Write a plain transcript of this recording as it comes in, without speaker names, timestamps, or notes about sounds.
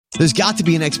There's got to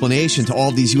be an explanation to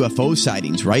all these UFO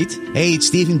sightings, right? Hey, it's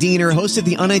Stephen Diener, host of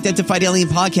the Unidentified Alien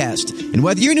Podcast. And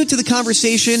whether you're new to the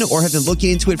conversation or have been looking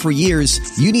into it for years,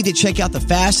 you need to check out the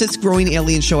fastest growing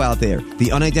alien show out there,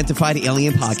 the Unidentified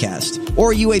Alien Podcast,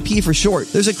 or UAP for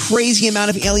short. There's a crazy amount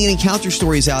of alien encounter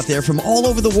stories out there from all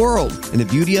over the world. And the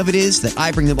beauty of it is that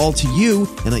I bring them all to you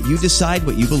and let you decide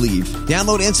what you believe.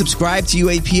 Download and subscribe to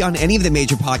UAP on any of the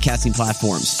major podcasting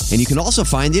platforms. And you can also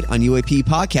find it on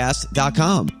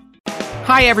UAPpodcast.com.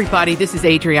 Hi, everybody. This is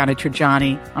Adriana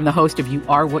Trajani. I'm the host of You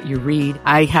Are What You Read.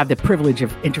 I have the privilege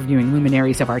of interviewing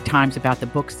luminaries of our times about the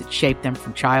books that shaped them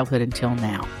from childhood until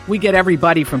now. We get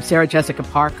everybody from Sarah Jessica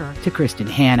Parker to Kristen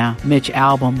Hanna, Mitch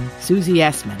Albom, Susie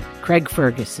Essman, Craig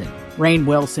Ferguson, Rainn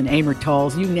Wilson, Amor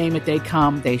Tolls, you name it, they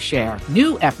come, they share.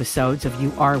 New episodes of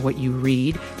You Are What You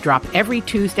Read drop every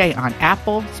Tuesday on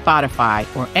Apple,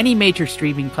 Spotify, or any major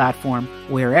streaming platform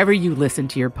wherever you listen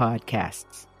to your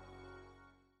podcasts.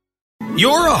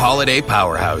 You're a holiday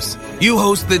powerhouse. You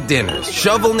host the dinners,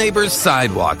 shovel neighbors'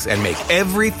 sidewalks, and make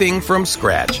everything from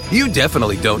scratch. You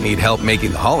definitely don't need help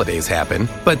making the holidays happen.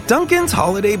 But Dunkin's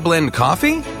Holiday Blend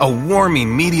Coffee? A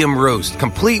warming medium roast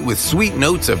complete with sweet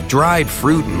notes of dried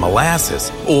fruit and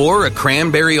molasses. Or a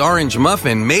cranberry orange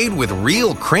muffin made with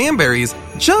real cranberries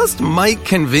just might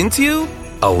convince you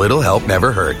a little help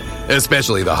never hurt.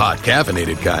 Especially the hot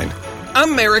caffeinated kind.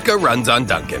 America runs on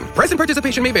Dunkin'. Price and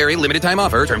participation may vary. Limited time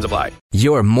offer. Terms apply.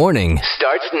 Your morning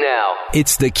starts now.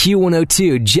 It's the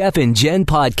Q102 Jeff and Jen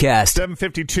podcast.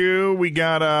 7:52. We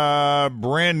got a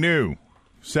brand new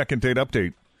second date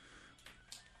update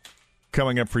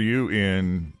coming up for you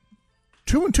in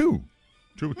 2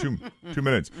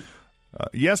 minutes.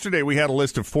 Yesterday, we had a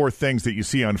list of 4 things that you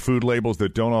see on food labels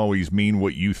that don't always mean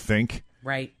what you think.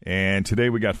 Right. And today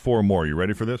we got 4 more. You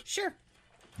ready for this? Sure.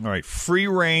 All right,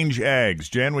 free-range eggs.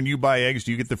 Jen, when you buy eggs,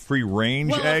 do you get the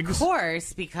free-range eggs? Well, of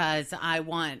course, because I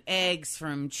want eggs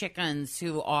from chickens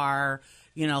who are,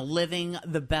 living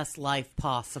the best life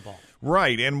possible.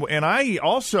 Right, and I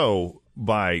also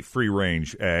buy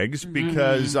free-range eggs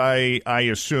because I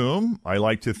assume, I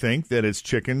like to think that it's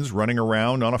chickens running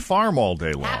around on a farm all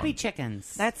day long. Happy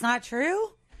chickens. That's not true?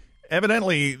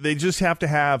 Evidently, they just have to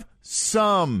have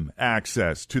some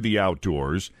access to the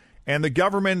outdoors, and the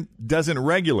government doesn't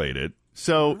regulate it,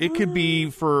 so it could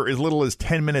be for as little as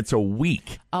 10 minutes a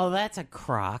week. Oh, that's a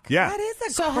crock. Yeah. That is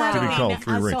a So crock.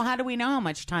 how do we know how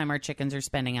much time our chickens are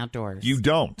spending outdoors? You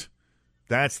don't.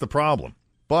 That's the problem.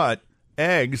 But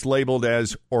eggs labeled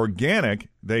as organic,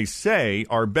 they say,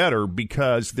 are better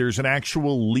because there's an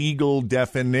actual legal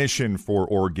definition for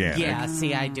organic. Yeah,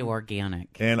 see, I do organic.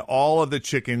 And all of the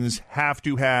chickens have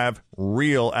to have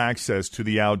real access to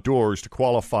the outdoors to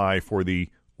qualify for the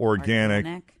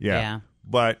organic. Yeah.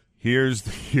 But here's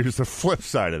the flip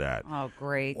side of that. Oh,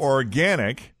 great.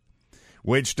 Organic,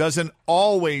 which doesn't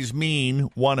always mean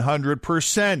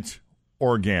 100%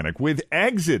 organic. With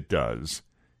eggs, it does.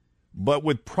 But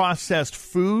with processed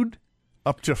food,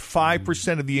 up to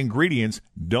 5% of the ingredients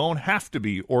don't have to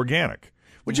be organic,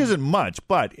 which isn't much.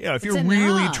 But if you're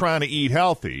really trying to eat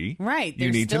healthy, right,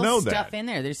 you need to know that. There's still stuff in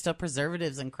there. There's still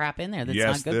preservatives and crap in there that's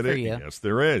not good for you. Yes,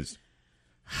 there is.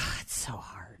 It's so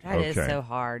hard. That is so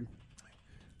hard.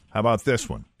 How about this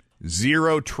one?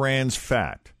 0 trans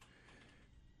fat.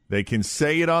 They can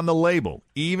say it on the label.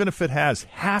 Even if it has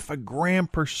 0.5 gram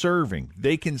per serving,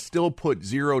 they can still put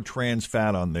 0 trans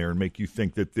fat on there and make you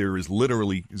think that there is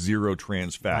literally 0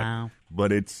 trans fat. Wow.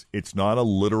 But it's not a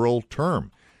literal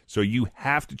term. So you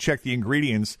have to check the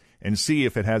ingredients and see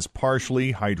if it has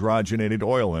partially hydrogenated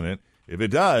oil in it. If it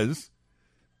does,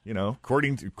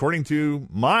 according to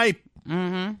my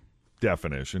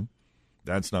definition,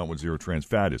 that's not what 0 trans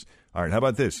fat is. All right, how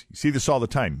about this? You see this all the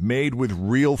time. Made with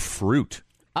real fruit.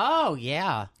 Oh,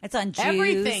 yeah. It's on juice.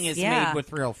 Everything is made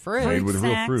with real fruit. Made with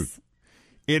real fruit.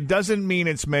 It doesn't mean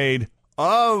it's made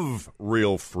of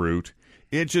real fruit.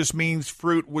 It just means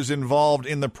fruit was involved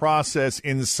in the process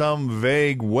in some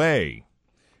vague way.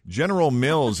 General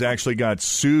Mills actually got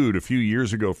sued a few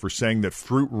years ago for saying that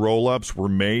fruit roll-ups were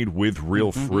made with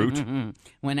real fruit.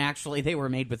 When actually they were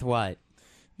made with what?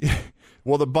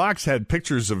 Well, the box had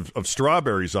pictures of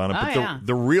strawberries on it, but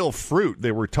the real fruit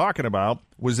they were talking about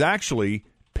was actually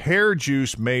pear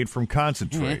juice made from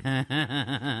concentrate.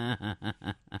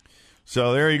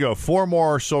 So there you go. 4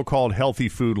 more so-called healthy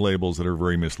food labels that are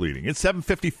very misleading. It's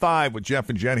 7:55 with Jeff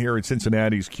and Jen here at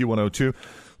Cincinnati's Q102.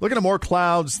 Looking at more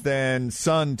clouds than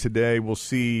sun today. We'll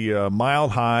see a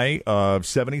mild high of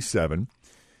 77.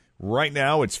 Right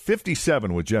now, it's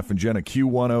 57 with Jeff and Jen at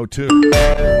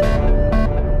Q102.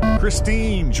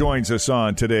 Christine joins us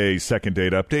on today's second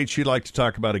date update. She'd like to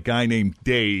talk about a guy named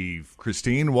Dave.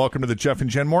 Christine, welcome to the Jeff and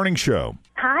Jen Morning Show.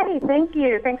 Hi, Hi, thank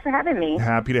you. Thanks for having me.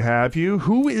 Happy to have you.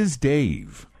 Who is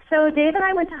Dave? So Dave and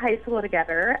I went to high school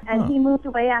together, and he moved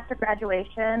away after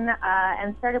graduation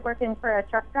and started working for a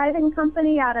truck driving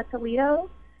company out of Toledo.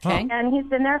 Okay. And he's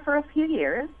been there for a few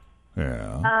years.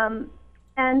 Yeah.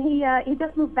 And he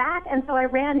just moved back, and so I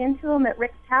ran into him at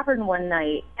Rick's Tavern one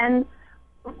night. And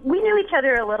we knew each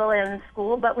other a little in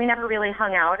school, but we never really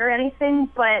hung out or anything.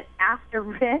 But after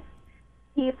Rick,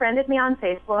 he friended me on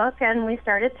Facebook, and we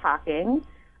started talking.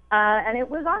 And it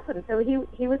was awesome. So he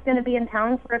was going to be in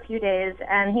town for a few days,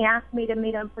 and he asked me to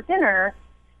meet him for dinner.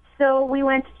 So we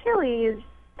went to Chili's,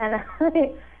 and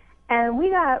we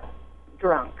got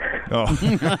drunk. Oh.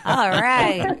 All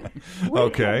right.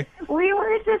 Okay. We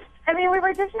were just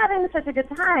having such a good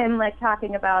time, like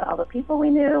talking about all the people we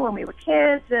knew when we were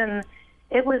kids, and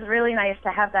it was really nice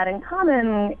to have that in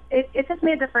common. It just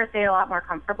made the first date a lot more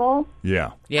comfortable.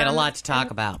 Yeah. You had a lot to talk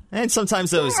about. And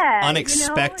sometimes those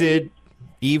unexpected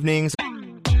evenings.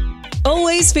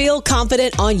 Always feel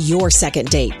confident on your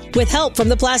second date. With help from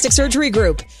the Plastic Surgery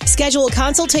Group. Schedule a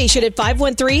consultation at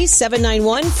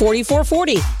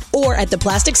 513-791-4440 or at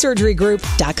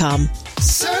theplasticsurgerygroup.com.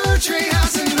 Surgery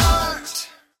has an art.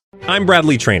 I'm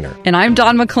Bradley Trainer. And I'm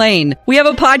Don McClain. We have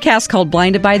a podcast called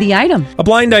Blinded by the Item. A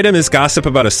blind item is gossip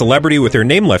about a celebrity with their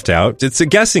name left out. It's a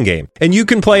guessing game, and you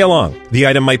can play along. The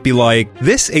item might be like,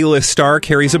 this A-list star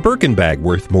carries a Birkin bag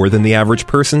worth more than the average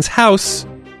person's house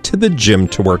to the gym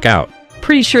to work out.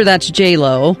 Pretty sure that's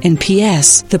J-Lo. And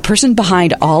P.S. the person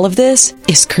behind all of this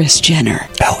is Kris Jenner,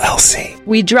 LLC.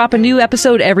 We drop a new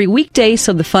episode every weekday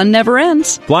so the fun never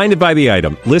ends. Blinded by the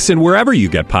Item. Listen wherever you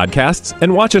get podcasts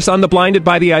and watch us on the Blinded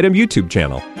by the Item YouTube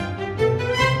channel.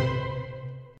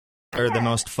 Or the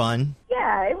most fun?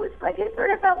 Yeah, it was like, it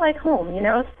sort of felt like home, you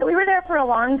know? So we were there for a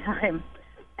long time.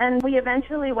 And we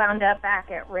eventually wound up back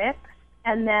at Rick's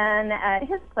and then at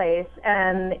his place.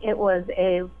 And it was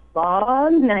a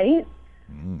long night.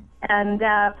 And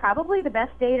probably the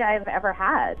best date I've ever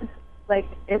had. Like,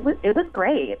 it was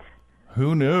great.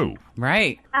 Who knew?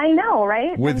 Right. I know,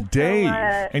 right? With and Dave.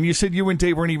 So, and you said you and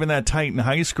Dave weren't even that tight in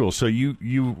high school. So you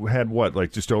had what,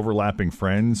 like just overlapping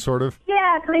friends, sort of?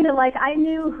 Yeah, kind of like I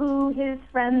knew who his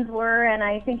friends were, and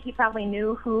I think he probably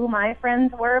knew who my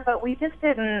friends were, but we just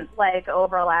didn't, like,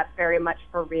 overlap very much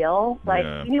for real. Like,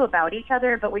 we knew about each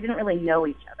other, but we didn't really know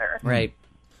each other. Right.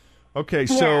 Okay,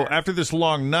 so after this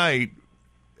long night,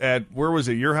 at, where was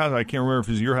it, your house? I can't remember if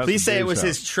it was your house. Please say it was house.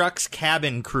 his truck's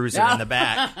cabin cruiser in the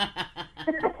back.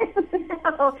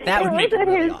 That would make it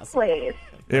really awesome. Place.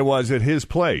 It was at his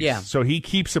place. Yeah. So he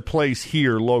keeps a place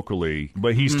here locally,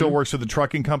 but he still works at the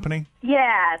trucking company?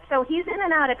 Yeah, so he's in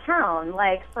and out of town,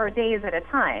 like, for days at a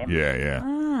time.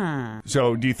 Yeah.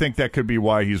 So do you think that could be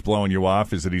why he's blowing you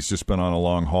off, is that he's just been on a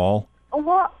long haul?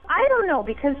 Well, I don't know,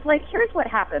 because, like, here's what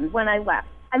happened when I left.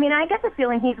 I mean, I get the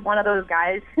feeling he's one of those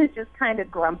guys who's just kind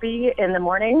of grumpy in the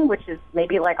morning, which is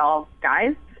maybe like all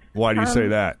guys. Why do you say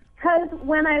that? Because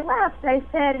when I left, I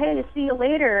said, hey, see you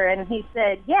later. And he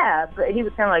said, yeah. But he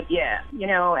was kind of like, yeah, you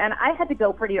know. And I had to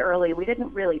go pretty early. We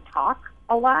didn't really talk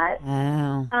a lot.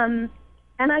 Oh. And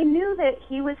I knew that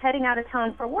he was heading out of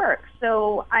town for work.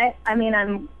 So, I mean,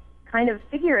 I'm kind of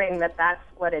figuring that that's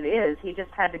what it is. He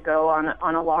just had to go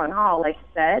on a long haul, like you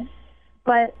said.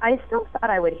 But I still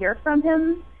thought I would hear from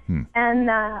him.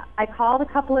 And I called a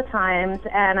couple of times,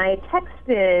 and I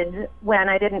texted when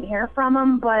I didn't hear from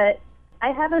him, but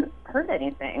I haven't heard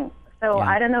anything. So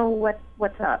I don't know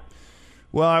what's up.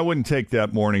 Well, I wouldn't take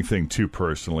that morning thing too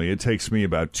personally. It takes me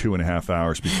about 2.5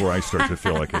 hours before I start to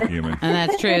feel like a human. And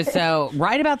that's true. So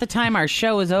right about the time our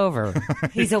show is over,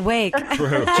 he's awake.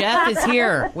 True. Jeff is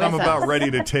here with I'm about us.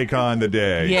 ready to take on the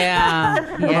day. Yeah.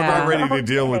 I'm about ready to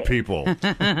deal with people.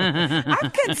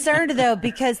 I'm concerned, though,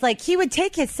 because, like, he would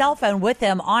take his cell phone with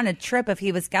him on a trip if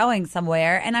he was going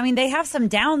somewhere. And, I mean, they have some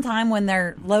downtime when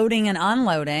they're loading and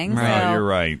unloading. Right. So You're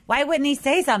right. why wouldn't he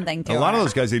say something to A him? lot of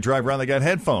those guys, they drive around, they got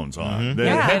headphones on. They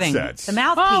have headsets. The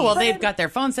mouthpiece. Oh, well, they've got their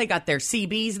phones, they got their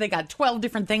CBs, they got 12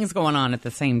 different things going on at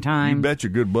the same time. You bet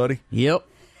you're good, buddy. Yep.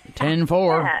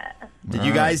 10-4. Did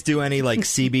you guys do any, like,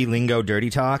 CB lingo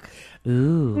dirty talk?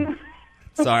 Ooh.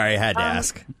 Sorry, I had to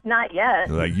ask. Not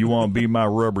yet. Like, you want to be my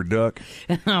rubber duck?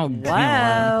 Oh, Whoa.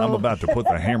 I'm about to put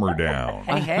the hammer down.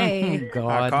 Hey. Oh,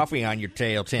 God. Coffee on your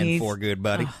tail, 10-4, good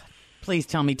buddy. Please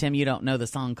tell me, Tim, you don't know the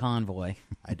song Convoy.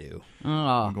 I do. Oh.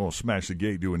 I'm going to smash the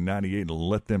gate doing 98 and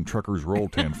let them truckers roll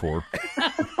 10-4.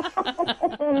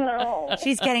 Oh, no.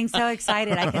 She's getting so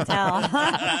excited, I can tell.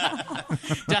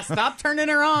 Just stop turning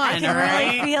her on, I can all right?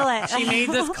 really feel it. She made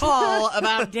this call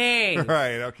about Dave.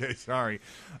 Right, okay, sorry.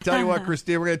 Tell you what,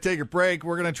 Christine, we're going to take a break.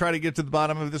 We're going to try to get to the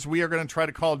bottom of this. We are going to try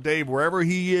to call Dave wherever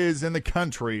he is in the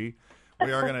country.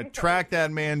 We are going to track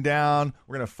that man down.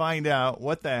 We're going to find out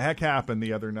what the heck happened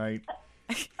the other night.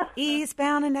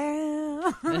 Eastbound and down.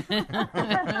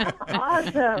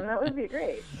 Awesome. That would be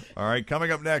great. All right,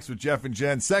 coming up next with Jeff and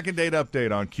Jen, second date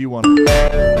update on Q1.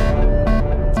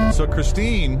 So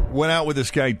Christine went out with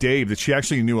this guy, Dave, that she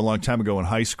actually knew a long time ago in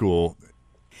high school.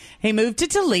 He moved to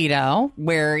Toledo,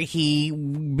 where he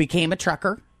became a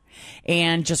trucker,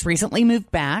 and just recently moved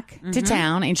back to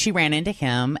town, and she ran into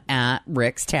him at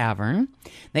Rick's Tavern.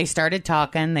 They started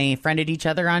talking. They friended each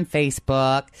other on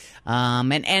Facebook,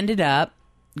 and ended up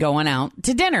going out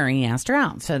to dinner. He asked her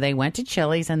out. So they went to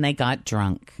Chili's, and they got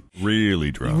drunk.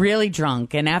 Really drunk. Really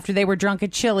drunk. And after they were drunk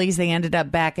at Chili's, they ended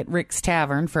up back at Rick's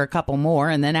Tavern for a couple more.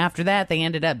 And then after that, they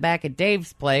ended up back at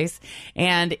Dave's place.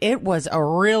 And it was a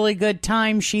really good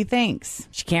time, she thinks.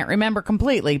 She can't remember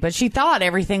completely, but she thought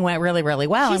everything went really, really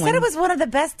well. She said it was one of the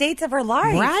best dates of her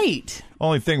life. Right.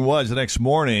 Only thing was, the next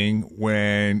morning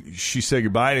when she said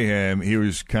goodbye to him, he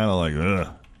was kind of like,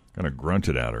 ugh. Kind of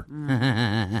grunted at her.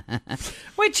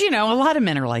 Which, a lot of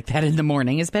men are like that in the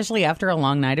morning, especially after a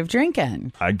long night of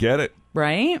drinking. I get it.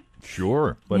 Right?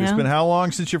 Sure. But it's been how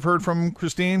long since you've heard from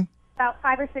Christine? About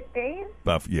 5 or 6 days.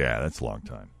 Yeah, that's a long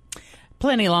time.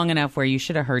 Plenty long enough where you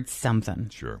should have heard something.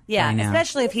 Sure. Yeah,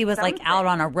 especially if he was like out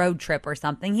on a road trip or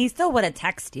something. He still would have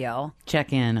texted you.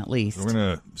 Check in at least. We're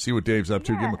going to see what Dave's up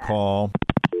to. Give him a call.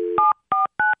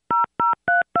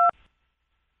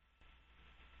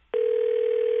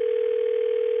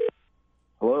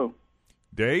 Hello.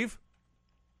 Dave?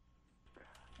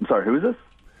 I'm sorry, who is this?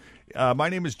 My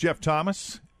name is Jeff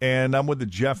Thomas, and I'm with the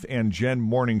Jeff and Jen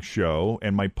Morning Show,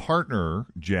 and my partner,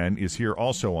 Jen, is here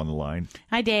also on the line.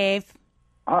 Hi, Dave.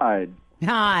 Hi.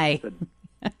 Hi.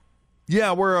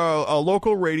 Yeah, we're a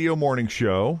local radio morning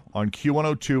show on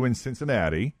Q102 in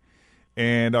Cincinnati,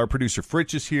 and our producer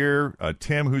Fritz is here.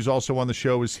 Tim, who's also on the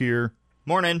show, is here.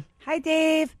 Morning. Hi,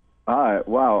 Dave. Hi.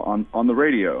 Wow, on the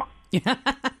radio.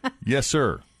 Yes,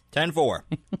 sir. 10-4.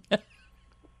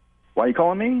 Why are you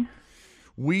calling me?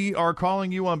 We are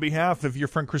calling you on behalf of your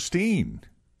friend Christine.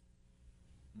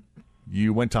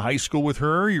 You went to high school with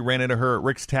her. You ran into her at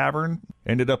Rick's Tavern.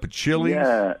 Ended up at Chili's.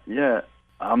 Yeah.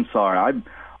 I'm sorry.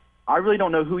 I really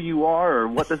don't know who you are or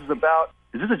what this is about.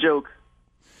 Is this a joke?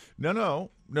 No.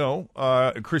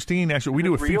 Christine, actually, we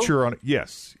do a feature on it.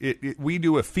 Yes, we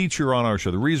do a feature on our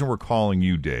show. The reason we're calling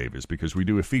you, Dave, is because we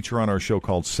do a feature on our show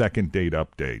called Second Date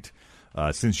Update.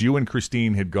 Since you and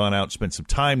Christine had gone out and spent some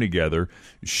time together,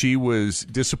 she was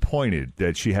disappointed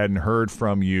that she hadn't heard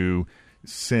from you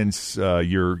since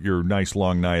your nice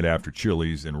long night after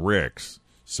Chili's and Rick's.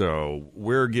 So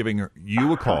we're giving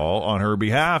you a call on her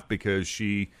behalf because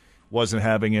she wasn't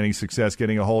having any success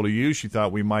getting a hold of you. She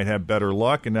thought we might have better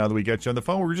luck, and now that we got you on the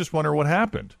phone, we were just wondering what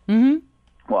happened. Mm-hmm.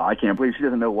 Well, I can't believe she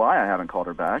doesn't know why I haven't called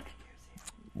her back.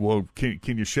 Well,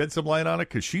 can you shed some light on it?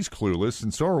 Because she's clueless,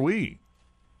 and so are we.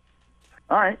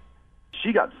 All right.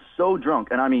 She got so drunk,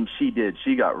 and I mean she did.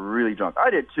 She got really drunk. I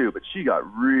did too, but she got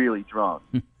really drunk.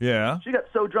 Yeah? She got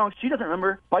so drunk, she doesn't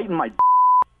remember biting my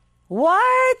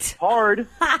What? hard.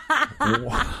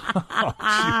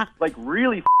 Like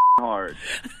really hard.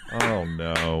 Oh,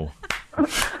 no.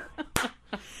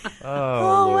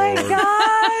 Oh my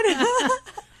God.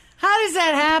 How does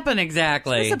that happen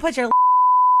exactly? Just to put your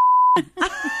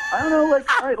I don't know, like,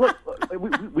 all right, look,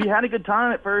 we had a good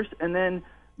time at first, and then,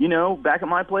 back at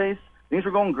my place, things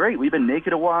were going great. We've been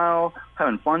naked a while,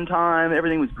 having fun time,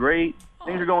 everything was great,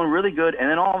 things were going really good, and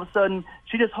then all of a sudden,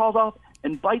 she just hauls off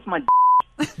and bites my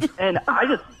and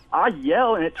I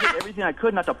yell, and it took everything I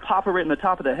could not to pop her right in the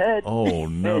top of the head. Oh,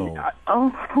 no.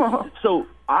 So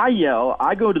I yell,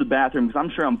 I go to the bathroom, because I'm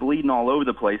sure I'm bleeding all over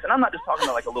the place, and I'm not just talking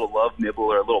about like a little love nibble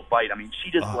or a little bite. I mean, she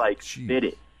just bit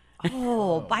it.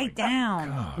 Oh, bite down.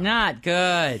 God. Not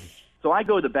good. So I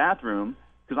go to the bathroom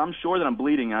because I'm sure that I'm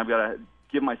bleeding and I've got to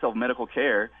give myself medical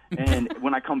care. And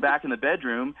when I come back in the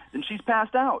bedroom, then she's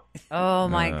passed out. Oh,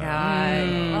 my God.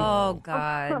 Oh,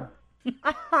 God.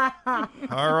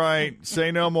 All right.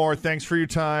 Say no more. Thanks for your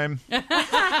time. Get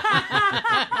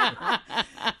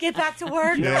back to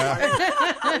work.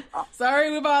 Yeah.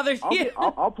 Sorry we bothered you.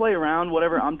 I'll play around,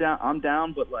 whatever. I'm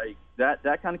down, but like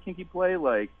that kind of kinky play,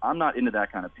 like I'm not into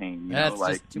that kind of pain. That's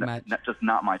like just too much. Just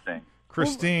not my thing.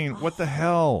 Christine, what the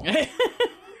hell?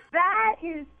 That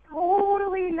is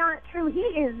totally not true. He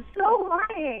is so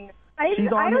lying.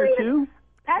 She's on there too?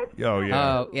 Oh,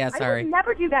 yeah. Oh, yeah, I sorry. would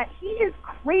never do that. He is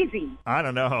crazy. I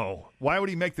don't know. Why would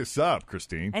he make this up,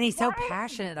 Christine? And he's so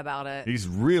passionate about it. He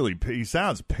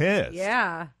sounds pissed.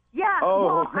 Yeah. Yeah. Oh,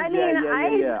 well, I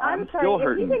mean, yeah. I'm sorry. still If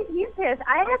hurting. you think he's pissed,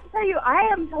 I have to tell you, I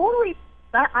am totally.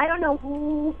 I don't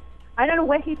know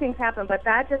what he thinks happened, but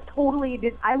that just totally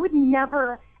did. I would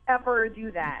never, ever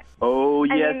do that. Oh,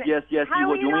 I yes, mean, yes. You how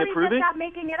want do you me know to he prove just it? Stop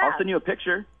making it I'll up. send you a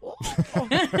picture.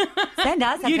 Send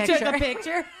us a You picture. took a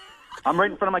picture? I'm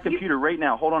right in front of my computer right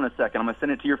now. Hold on a second. I'm going to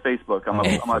send it to your Facebook. I'm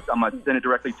going to send it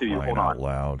directly to you. Crying Hold on. out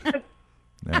loud.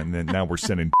 And then now we're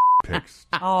sending pics.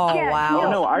 Oh, Yeah, wow.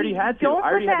 No, I already had to. Don't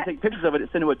I already put had to take pictures of it and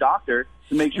send it to a doctor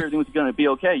to make sure everything was going to be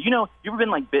okay. You know, you ever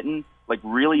been like bitten, like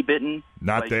really bitten?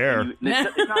 Not like, there. It's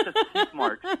not just teeth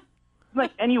marks.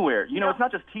 Like anywhere. You know, it's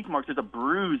not just teeth marks. There's a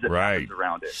bruise that happens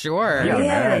around it. Sure. Yeah,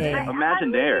 Really? imagine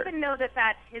I there. don't even know that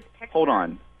that's his picture. Hold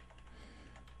on.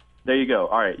 There you go.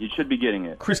 All right, you should be getting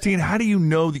it. Christine, how do you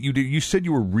know that you did? You said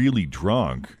you were really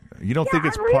drunk. You don't think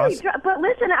it's I'm really possible? but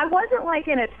listen, I wasn't like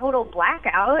in a total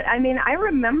blackout. I mean, I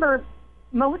remember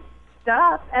most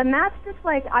stuff, and that's just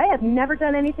like, I have never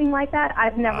done anything like that.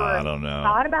 I've never I don't know.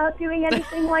 thought about doing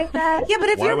anything like that. Yeah, but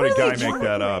if Why you're would a really guy drunk, make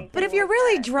that up? But if you're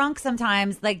really drunk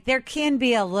sometimes, like there can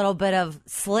be a little bit of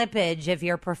slippage if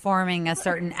you're performing a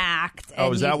certain act. Oh,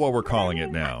 and is that what we're calling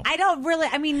it now? I don't really,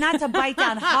 I mean, not to bite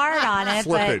down hard on it,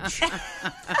 Slippage.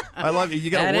 I love it.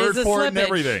 You got That a word is a for it and slippage.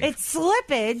 everything. but it's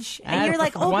slippage. And you're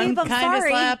like, oh, one babe, I'm kind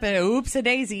sorry. of slap and oops a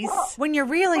daisies. When you're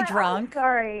really I'm drunk.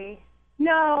 sorry.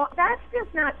 No, that's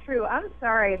just not true. I'm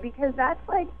sorry, because that's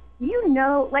like, you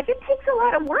know, like it takes a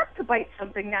lot of work to bite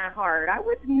something that hard. I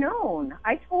would have known.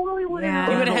 I totally would have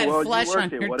known. You would have had Well, flesh you worked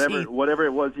on it. your Whatever, teeth. whatever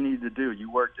it was you needed to do, you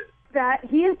worked it. That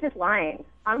he is just lying.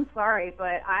 I'm sorry,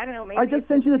 but I don't know. Maybe I just it's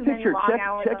sent you the too many picture. long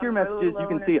hours Check your on the messages. road You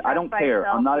can alone see. and I don't stuff by care.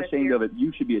 yourself I'm not with ashamed your- of it.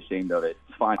 You should be ashamed of it.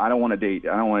 It's fine. I don't want to date.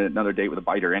 I don't want another date with a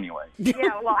biter anyway. Yeah,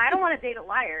 well, I don't want to date a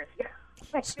liar.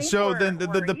 I think So we're- then the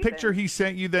we're picture even. he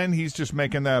sent you, then he's just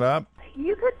making that up?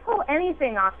 You could pull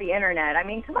anything off the internet. I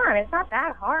mean, come on, it's not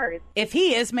that hard. If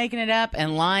he is making it up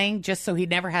and lying just so he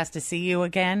never has to see you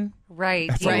again. Right.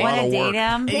 That's Do you a want lot to of date work.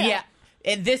 him? Yeah.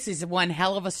 And this is one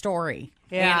hell of a story.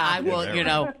 Yeah. And I will, you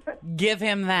know, give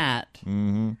him that.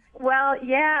 Mm-hmm. Well,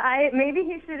 yeah, maybe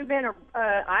he should have been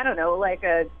I don't know, like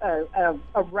a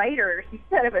writer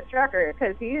instead of a trucker,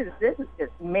 because this is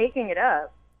just making it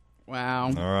up. Wow.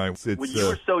 All right. It's, When you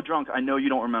were so drunk, I know you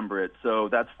don't remember it, so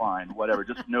that's fine. Whatever.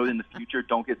 Just know in the future,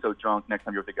 don't get so drunk next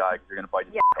time you're with a guy because you're going to bite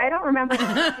his Yeah, I don't remember.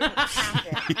 Happened.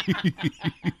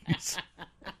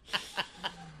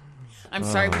 I'm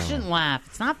sorry, we shouldn't laugh.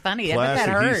 It's not funny. I bet classic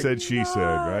that hurt. he said, she said,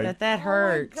 right? That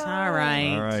hurts. All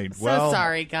right. All right. So Well,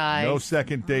 sorry, guys. no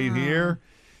second date here.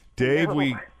 Dave,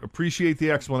 we appreciate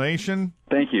the explanation.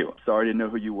 Thank you. Sorry I didn't know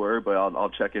who you were, but I'll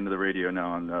check into the radio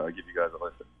now and give you guys a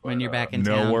listen. When you're back in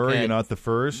No town. worry, good. you're not the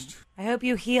first. I hope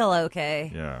you heal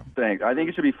okay. Yeah. Thanks. I think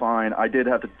it should be fine. I did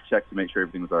have to check to make sure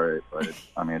everything was all right, but it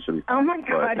should be fine. Oh, my But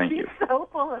God, thank he's you. so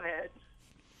full of it.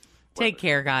 Take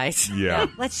care, guys. Yeah.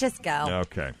 Let's just go.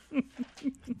 Okay.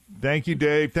 Thank you,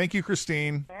 Dave. Thank you,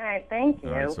 Christine. All right, thank you.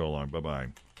 All right, so long. Bye-bye.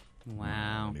 Wow.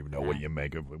 I don't even know what you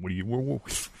make of it. What do you, where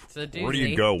It's a do you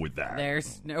doozy. go with that?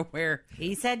 There's nowhere.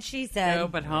 He said, she said. No,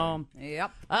 but home.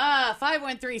 Yep.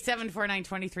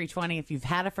 513-749-2320. If you've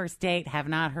had a first date, have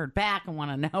not heard back, and want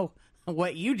to know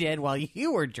what you did while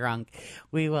you were drunk,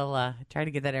 we will try to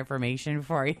get that information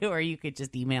for you, or you could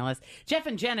just email us, Jeff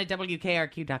and Jen at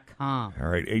WKRQ.com. All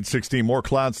right, 8:16. More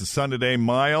clouds. The sun today,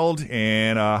 mild,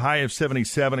 and a high of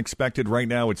 77 expected. Right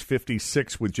now, it's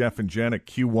 56 with Jeff and Jen at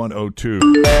Q102.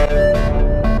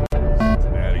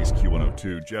 Cincinnati's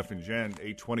Q102. Jeff and Jen,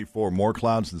 8:24. More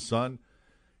clouds. The sun.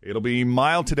 It'll be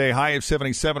mild today. High of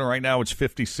 77. Right now, it's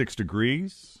 56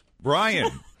 degrees. Brian.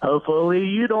 Hopefully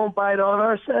you don't bite on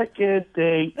our second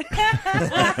date.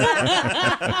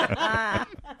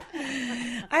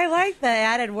 I like the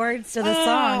added words to the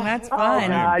song. That's fun.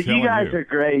 God, telling you guys you. are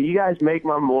great. You guys make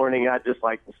my morning, I'd just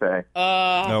like to say.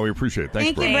 No, we appreciate it.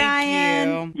 Thanks, Thank you, Brian.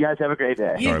 Brian. You guys have a great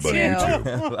day. All right, buddy. You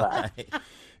too.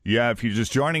 Yeah, if you're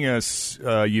just joining us,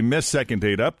 you missed second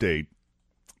date update.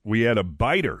 We had a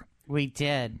biter. We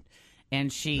did.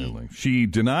 And she She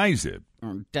denies it.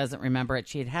 doesn't remember it.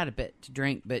 She had had a bit to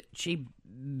drink, but she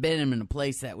bit him in a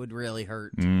place that would really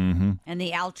hurt. Mm-hmm. And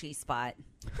the ouchie spot.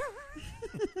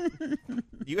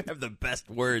 You have the best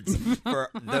words for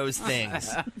those things.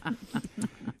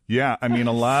 Yeah, I mean,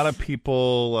 a lot of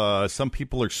people, some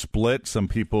people are split. Some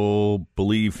people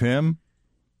believe him.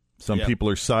 Some Yep. people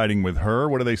are siding with her.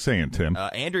 What are they saying, Tim?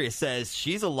 Andrea says,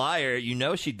 she's a liar. You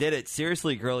know she did it.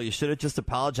 Seriously, girl, you should have just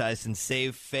apologized and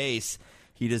saved face.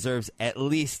 He deserves at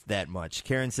least that much.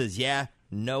 Karen says, yeah,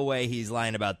 no way he's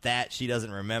lying about that. She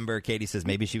doesn't remember. Katie says,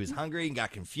 maybe she was hungry and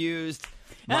got confused.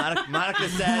 Monica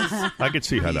says, I could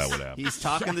see how that would happen. he's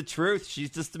talking the truth. She's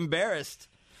just embarrassed.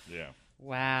 Yeah.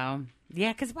 Wow.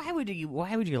 Yeah, because why would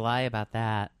you lie about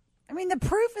that? I mean, the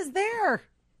proof is there.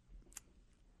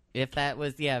 If that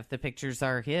was, if the pictures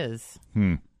are his.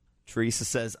 Teresa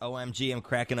says, OMG, I'm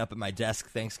cracking up at my desk.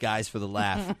 Thanks, guys, for the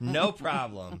laugh. No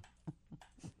problem.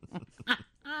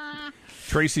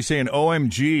 Tracy saying,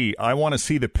 OMG, I want to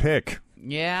see the pic.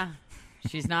 Yeah,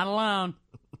 she's not alone.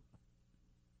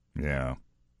 Yeah.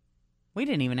 We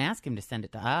didn't even ask him to send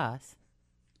it to us.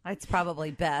 It's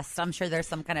probably best. I'm sure there's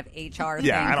some kind of HR thing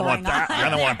Yeah, I don't want going that. on. I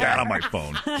don't want that on my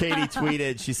phone. Katie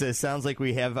tweeted, she says, sounds like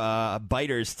we have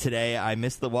biters today. I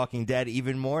miss The Walking Dead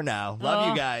even more now. Love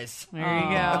you guys. There you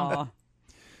go.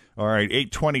 All right,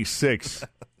 8:26.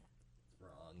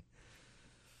 Wrong.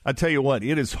 I tell you what,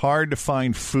 it is hard to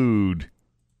find food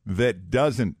that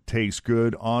doesn't taste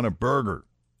good on a burger.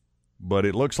 But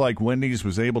it looks like Wendy's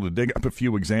was able to dig up a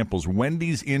few examples.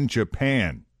 Wendy's in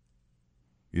Japan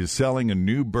is selling a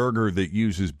new burger that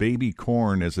uses baby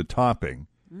corn as a topping,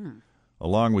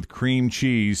 along with cream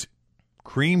cheese-based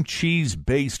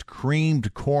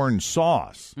creamed corn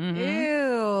sauce.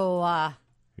 Ew.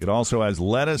 It also has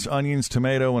lettuce, onions,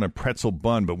 tomato, and a pretzel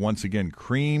bun, but once again,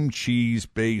 cream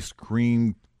cheese-based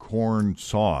creamed corn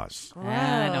sauce.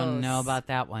 I don't know about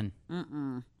that one.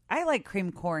 I like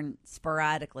cream corn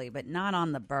sporadically, but not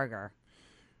on the burger.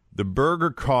 The burger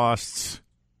costs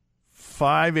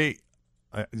 $5.80.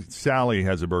 Sally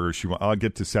has a burger. I'll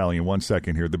get to Sally in 1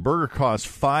 second here. The burger costs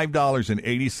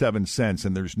 $5.87,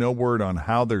 and there's no word on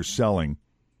how they're selling.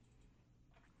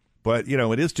 But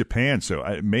it is Japan,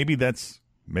 so maybe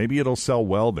it'll sell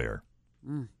well there.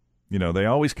 They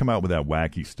always come out with that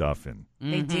wacky stuff, and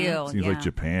They do. seems like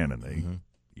Japan, and they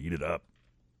eat it up.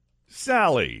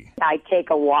 Sally, I take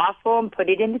a waffle and put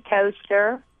it in the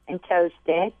toaster and toast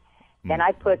it. Then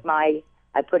I put a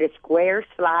square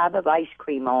slab of ice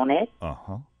cream on it.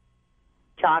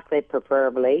 Chocolate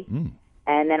preferably.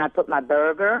 And then I put my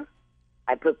burger.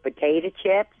 I put potato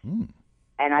chips. And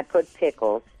I put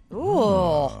pickles.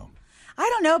 Ooh. I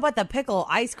don't know about the pickle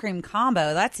ice cream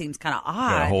combo. That seems kind of odd.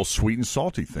 got a whole sweet and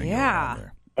salty thing going on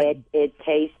there. It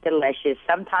tastes delicious.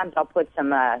 Sometimes I'll put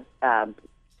some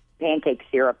pancake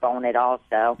syrup on it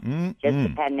also. Just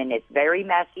depending. It's very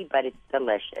messy, but it's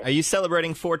delicious. Are you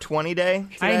celebrating 420 Day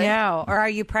today? I know. Or are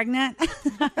you pregnant?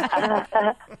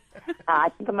 I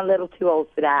think I'm a little too old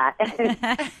for that.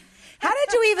 How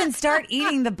did you even start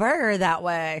eating the burger that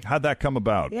way? How'd that come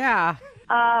about? Yeah.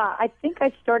 I think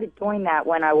I started doing that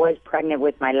when I was pregnant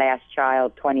with my last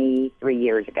child 23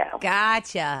 years ago.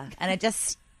 Gotcha. And it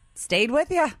just stayed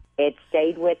with you? It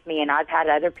stayed with me, and I've had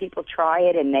other people try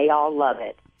it, and they all love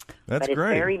it. That's but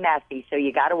great. It's very messy, so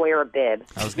you got to wear a bib.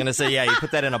 I was going to say, yeah, you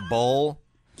put that in a bowl.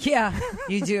 Yeah,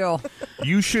 you do.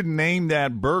 You should name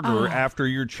that burger after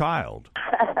your child.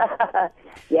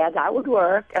 Yeah, that would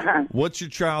work. What's your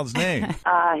child's name?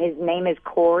 His name is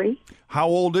Corey. How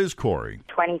old is Corey?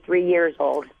 23 years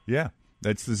old. Yeah,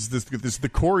 this is the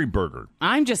Corey burger.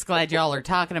 I'm just glad y'all are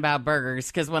talking about burgers,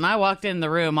 because when I walked in the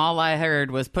room, all I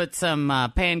heard was put some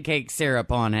pancake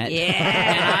syrup on it. Yeah.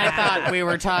 And I thought we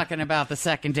were talking about the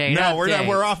second date No, we're not. update.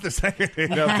 We're off the second date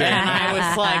update. And I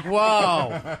was like,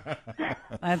 whoa.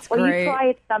 That's Well,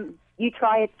 great. you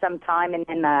try it sometime, and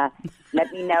then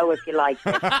let me know if you like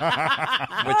it.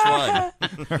 Which one?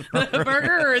 The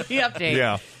burger or the update?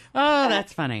 Yeah. Oh,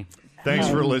 that's funny. Thanks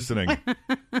for listening.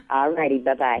 All righty,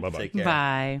 bye-bye. Bye-bye. Take care.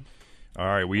 Bye. All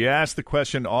right, we asked the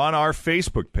question on our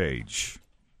Facebook page.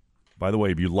 By the way,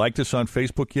 have you liked us on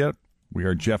Facebook yet? We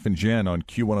are Jeff and Jen on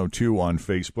Q102 on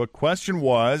Facebook. Question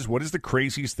was, what is the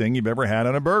craziest thing you've ever had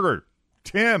on a burger?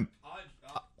 Tim.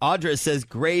 Audra says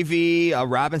gravy.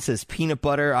 Robin says peanut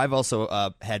butter. I've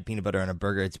also had peanut butter on a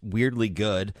burger. It's weirdly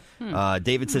good.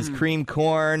 David says cream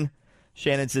corn.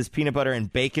 Shannon says peanut butter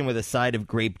and bacon with a side of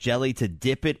grape jelly to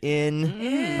dip it in.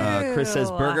 Chris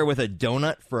says burger with a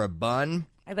donut for a bun.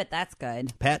 I bet that's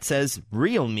good. Pat says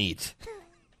real meat.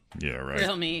 Yeah, right.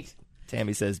 Real meat.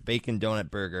 Tammy says bacon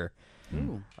donut burger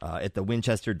at the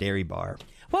Winchester Dairy Bar.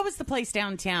 What was the place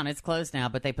downtown? It's closed now,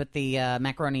 but they put the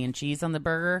macaroni and cheese on the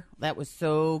burger. That was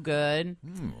so good.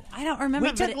 I don't remember.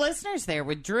 We took listeners there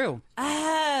with Drew.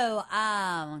 Oh,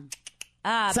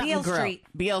 Something Beale Grill. Street.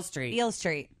 Beale Street. Beale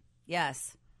Street.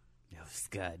 Yes. It was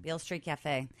good. Beale Street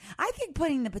Cafe. I think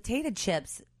putting the potato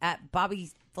chips at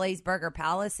Bobby Flay's Burger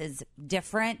Palace is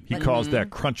different. He calls that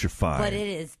crunchify. But it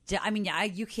is. I mean,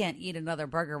 you can't eat another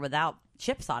burger without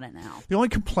chips on it now. The only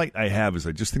complaint I have is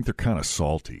I just think they're kind of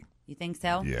salty. You think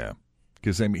so? Yeah.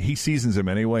 Because, I mean, he seasons them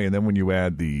anyway, and then when you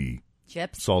add the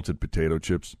chips, salted potato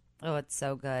chips. Oh, it's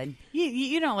so good.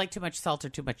 You don't like too much salt or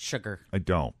too much sugar. I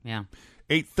don't. Yeah.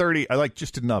 8:30, I like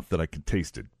just enough that I could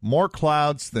taste it. More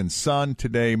clouds than sun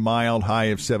today, mild, high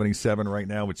of 77. Right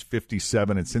now it's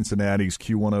 57 in Cincinnati's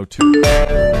Q102.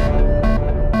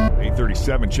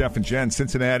 8:37, Jeff and Jen,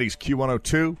 Cincinnati's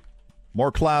Q102.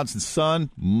 More clouds and sun.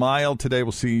 Mild today.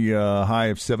 We'll see a high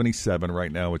of 77.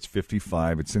 Right now it's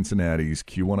 55 at Cincinnati's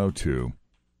Q102.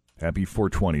 Happy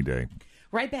 420 day.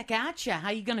 Right back at you. How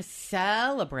you going to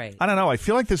celebrate? I don't know. I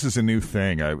feel like this is a new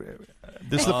thing.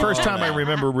 This is the first time I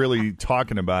remember really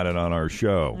talking about it on our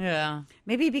show. Yeah.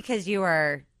 Maybe because you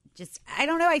are just, I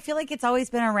don't know. I feel like it's always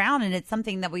been around and it's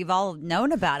something that we've all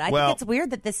known about. I think it's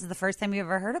weird that this is the first time you've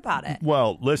ever heard about it.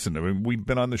 Well, listen, I mean, we've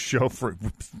been on the show for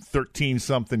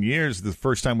 13-something years. The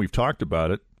first time we've talked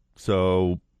about it.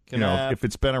 So, if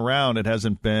it's been around, it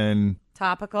hasn't been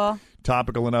topical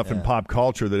enough in pop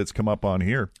culture that it's come up on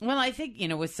here. Well, I think,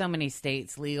 with so many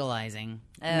states legalizing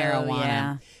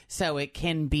marijuana, so it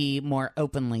can be more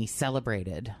openly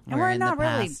celebrated. And we're not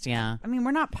really, yeah. I mean,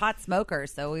 we're not pot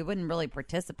smokers, so we wouldn't really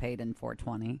participate in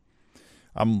 420.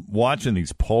 I'm watching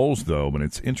these polls, though, and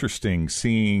it's interesting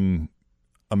seeing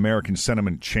American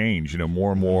sentiment change.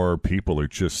 More and more people are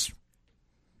just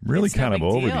really It's no kind of big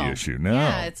over deal. the issue. No.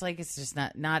 Yeah, it's like it's just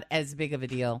not as big of a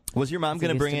deal. Was your mom as it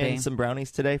going to used bring in be. some brownies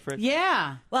today, Fritz?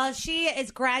 Yeah. Well, she is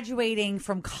graduating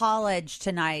from college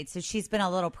tonight, so she's been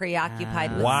a little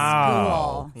preoccupied with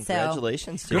Wow. school.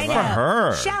 Congratulations to Good your for mom.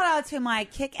 her. Shout out to my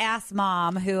kick-ass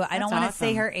mom, who I don't want to say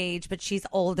awesome. her age, but she's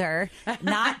older,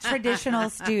 not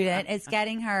traditional student, is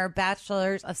getting her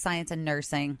bachelor's of science in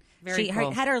nursing. Very She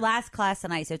cool. had her last class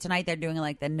tonight, so tonight they're doing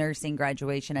like the nursing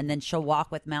graduation, and then she'll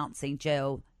walk with Mount St.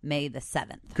 Joe May the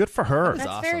 7th. Good for her.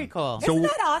 That's very cool. Isn't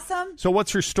that awesome? So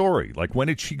what's her story? Like, when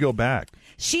did she go back?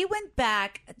 She went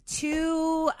back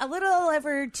to a little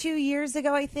over 2 years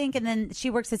ago, I think, and then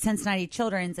she works at Cincinnati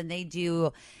Children's, and they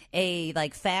do a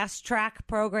fast track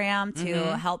program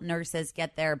to help nurses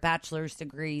get their bachelor's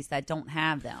degrees that don't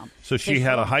have them. So she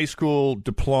had a high school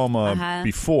diploma Uh-huh.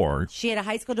 before. She had a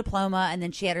high school diploma, and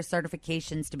then she had her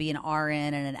certifications to be an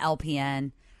RN and an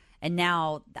LPN. And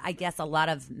now I guess a lot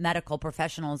of medical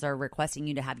professionals are requesting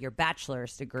you to have your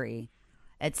bachelor's degree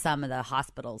at some of the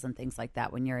hospitals and things like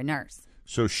that when you're a nurse.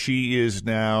 So she is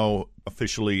now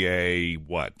officially a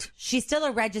what? She's still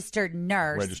a registered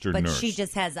nurse, Registered but nurse. she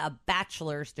just has a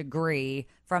bachelor's degree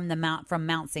from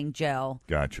Mount St. Joe.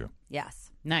 Gotcha. Yes.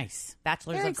 Nice.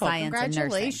 Bachelor's Very of cool. Science in Nursing.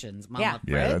 Congratulations, Mama Yeah. Fritz.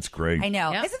 Yeah, that's great. I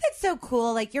know. Yep. Isn't that so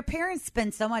cool? Like, your parents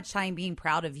spend so much time being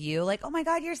proud of you. Like, oh my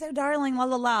God, you're so darling, la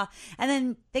la la. And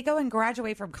then they go and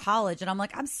graduate from college, and I'm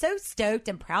like, I'm so stoked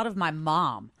and proud of my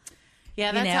mom.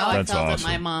 Yeah, that's know? how I That's felt awesome.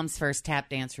 at my mom's first tap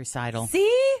dance recital.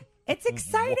 See? It's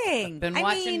exciting. Been I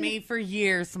watching mean, me for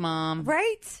years, Mom.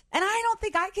 Right? And I don't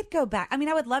think I could go back. I mean,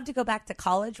 I would love to go back to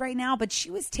college right now, but she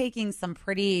was taking some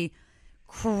pretty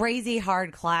crazy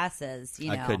hard classes,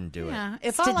 I couldn't do it. Yeah,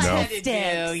 if all I had to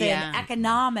statistics do, and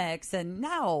economics and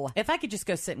no. If I could just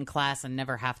go sit in class and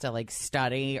never have to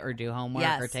study or do homework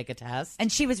Yes. or take a test.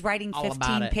 And she was writing All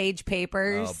about it. 15-page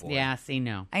papers. Oh, boy. Yeah, see,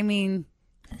 no. I mean,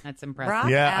 That's impressive. rock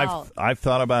Yeah, out. I've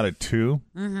thought about it too.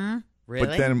 Mm-hmm. Really?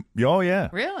 But then, oh yeah.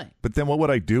 Really? But then what would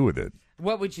I do with it?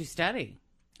 What would you study?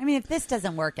 I mean, if this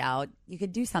doesn't work out, you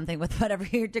could do something with whatever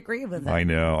your degree was in. I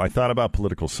know. I thought about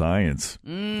political science.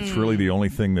 It's really the only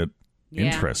thing that Yeah.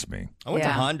 interests me. I went to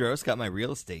Yeah. Hondros, got my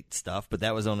real estate stuff, but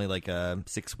that was only like a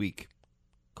 6-week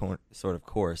sort of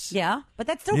course. Yeah, but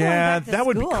that's still Yeah, going back to that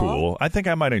would be school. cool. I think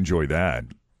I might enjoy that.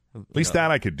 At least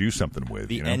that I could do something with.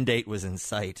 The you know? end date was in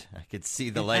sight. I could see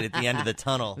the light at the end of the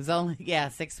tunnel. It was only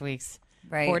 6 weeks.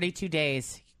 Right. 42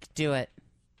 days. You could do it.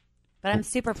 But I'm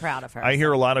super proud of her. I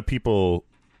hear a lot of people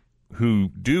who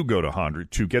do go to Honda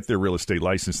to get their real estate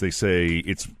license. They say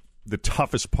it's the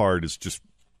toughest part is just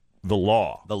the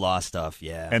law. The law stuff,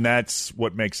 yeah. And that's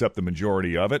what makes up the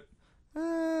majority of it.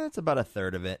 It's about a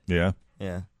third of it. Yeah.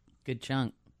 Yeah. Good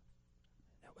chunk.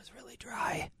 It was really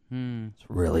dry. Hmm. It's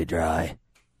really dry.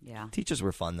 Yeah. Teachers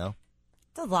were fun, though.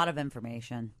 It's a lot of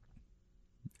information.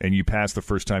 And you passed the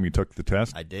first time you took the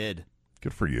test? I did.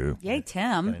 Good for you. Yay,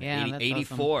 Tim. Yeah, 80, that's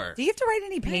 84. Do you have to write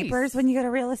any papers when you go to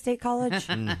real estate college?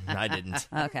 I didn't.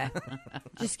 Okay.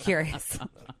 Just curious.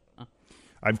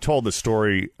 I've told the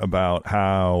story about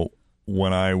how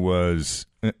when I was,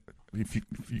 if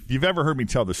you've ever heard me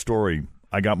tell the story,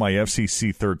 I got my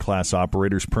FCC third-class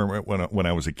operator's permit when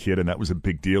I was a kid, and that was a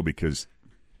big deal because,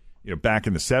 back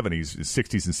in the 70s,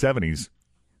 60s and 70s,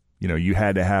 you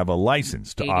had to have a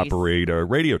license to 80s. operate a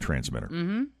radio transmitter.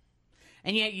 Mm-hmm.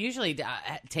 And you usually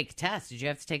take a test. Did you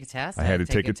have to take a test? I had to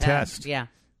take a test. Yeah.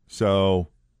 So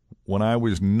when I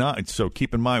was not, so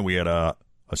keep in mind we had a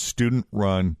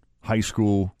student-run high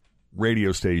school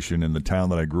radio station in the town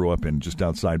that I grew up in, just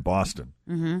outside Boston.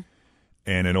 Mm-hmm.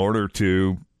 And in order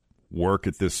to work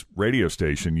at this radio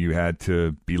station, you had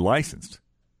to be licensed.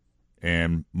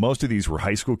 And most of these were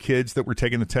high school kids that were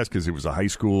taking the test because it was a high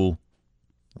school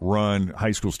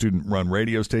student-run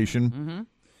radio station. Mm-hmm.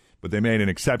 But they made an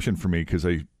exception for me because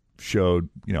I showed,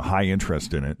 high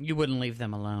interest in it. You wouldn't leave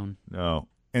them alone. No.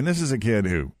 And this is a kid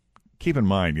who, keep in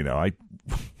mind, I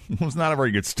was not a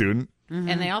very good student. Mm-hmm.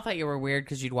 And they all thought you were weird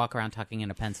because you'd walk around tucking in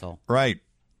a pencil. Right.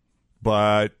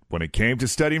 But when it came to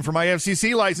studying for my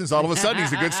FCC license, all of a sudden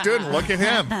he's a good student. Look at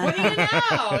him. What do you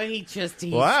know? He's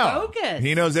focused.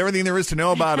 He knows everything there is to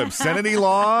know about obscenity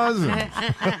laws.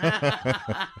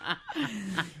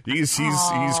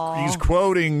 He's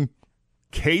quoting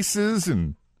cases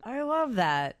and. I love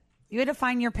that. You had to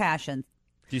find your passion.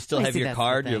 Do you still have your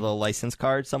card, your little license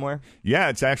card somewhere? Yeah,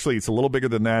 it's a little bigger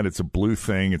than that. It's a blue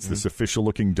thing. It's this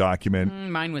official-looking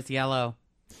document. Mine was yellow.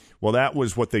 Well, that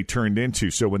was what they turned into.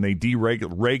 So when they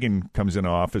Reagan comes into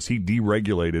office, he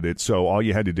deregulated it. So all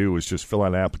you had to do was just fill out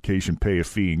an application, pay a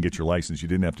fee, and get your license. You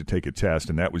didn't have to take a test,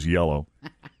 and that was yellow.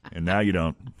 And now you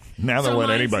don't. Now they'll let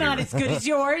anybody. So mine's not as good as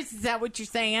yours? Is that what you're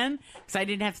saying? Because I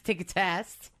didn't have to take a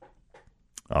test?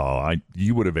 Oh,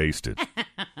 you would have aced it.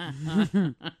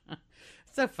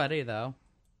 So funny, though.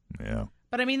 Yeah.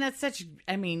 But,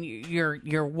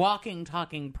 you're walking,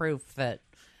 talking proof that,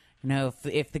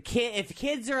 if the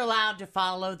kids are allowed to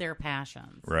follow their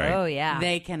passions. Right. Oh, yeah.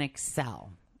 They can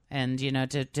excel. And,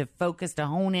 to focus, to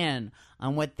hone in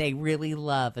on what they really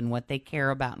love and what they care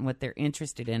about and what they're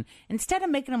interested in. Instead of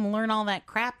making them learn all that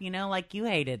crap, like you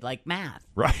hated, like math.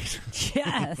 Right.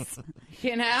 Yes.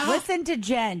 Listen to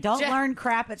Jen. Don't learn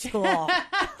crap at school.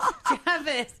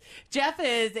 Jeff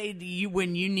is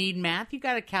when you need math, you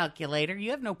got a calculator.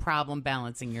 You have no problem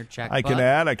balancing your checkbook. I can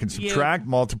add, I can subtract,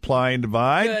 multiply, and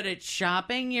divide. Good at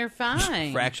shopping, you're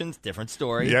fine. Fractions, different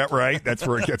story. Yeah, right. That's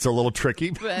where it gets a little tricky.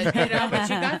 But you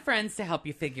got friends to help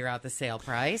you figure out the sale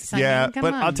price.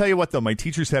 But I'll tell you what, though, my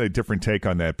teachers had a different take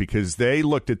on that because they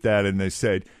looked at that and they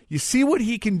said, you see what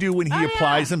he can do when he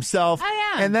applies himself?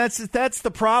 Oh, yeah. And that's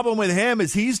the problem with him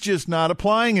is he's just not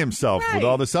applying himself with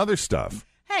all this other stuff.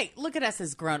 Hey, look at us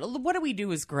as grown-ups. What do we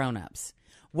do as grown-ups?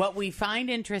 What we find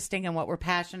interesting and what we're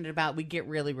passionate about, we get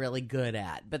really, really good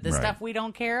at. But the stuff we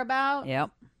don't care about,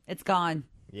 it's gone.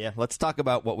 Yeah, let's talk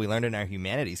about what we learned in our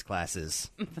humanities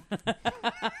classes.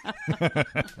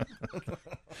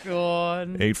 Good.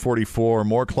 8:44,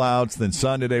 more clouds than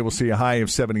sun today. We'll see a high of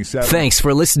 77. Thanks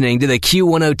for listening to the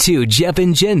Q102 Jeff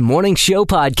and Jen Morning Show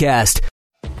podcast.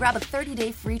 Grab a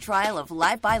 30-day free trial of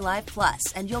Live by Live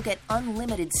Plus, and you'll get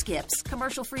unlimited skips,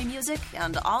 commercial-free music,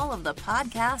 and all of the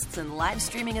podcasts and live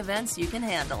streaming events you can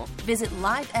handle. Visit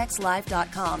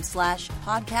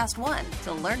livexlive.com/podcast1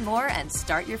 to learn more and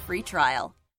start your free trial.